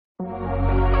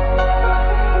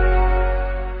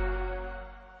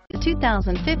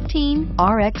2015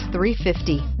 RX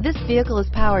 350. This vehicle is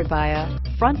powered by a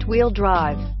front-wheel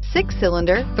drive,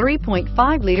 6-cylinder,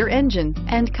 3.5-liter engine,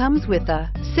 and comes with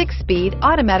a 6-speed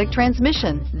automatic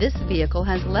transmission. This vehicle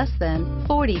has less than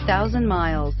 40,000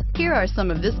 miles. Here are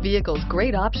some of this vehicle's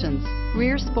great options: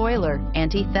 rear spoiler,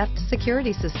 anti-theft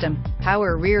security system,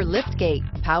 power rear liftgate,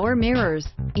 power mirrors,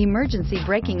 emergency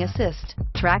braking assist,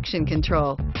 traction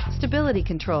control, stability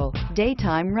control,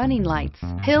 daytime running lights,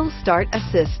 hill start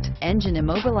assist, engine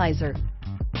immobilizer.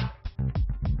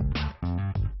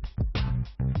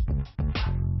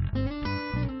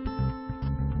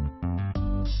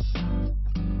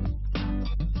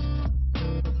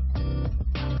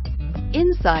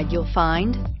 Inside you'll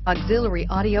find auxiliary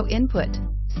audio input,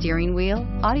 steering wheel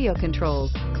audio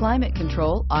controls, climate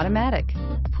control automatic,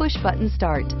 push button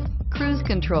start, cruise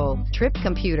control, trip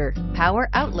computer, power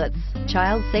outlets,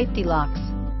 child safety locks,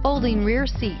 folding rear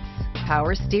seats,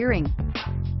 power steering.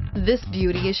 This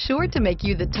beauty is sure to make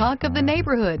you the talk of the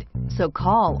neighborhood, so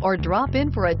call or drop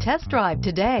in for a test drive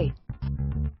today.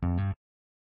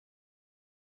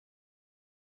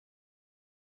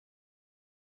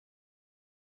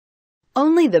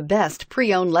 Only the best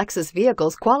pre-owned Lexus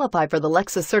vehicles qualify for the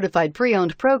Lexus Certified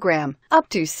Pre-Owned program. Up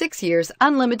to 6 years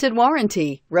unlimited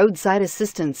warranty, roadside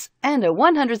assistance, and a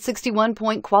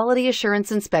 161-point quality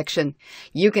assurance inspection.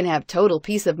 You can have total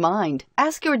peace of mind.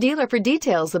 Ask your dealer for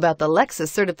details about the Lexus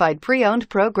Certified Pre-Owned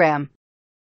program.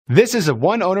 This is a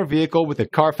one-owner vehicle with a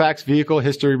Carfax Vehicle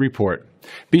History Report.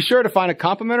 Be sure to find a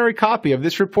complimentary copy of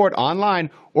this report online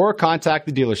or contact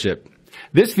the dealership.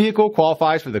 This vehicle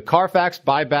qualifies for the Carfax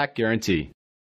Buyback Guarantee.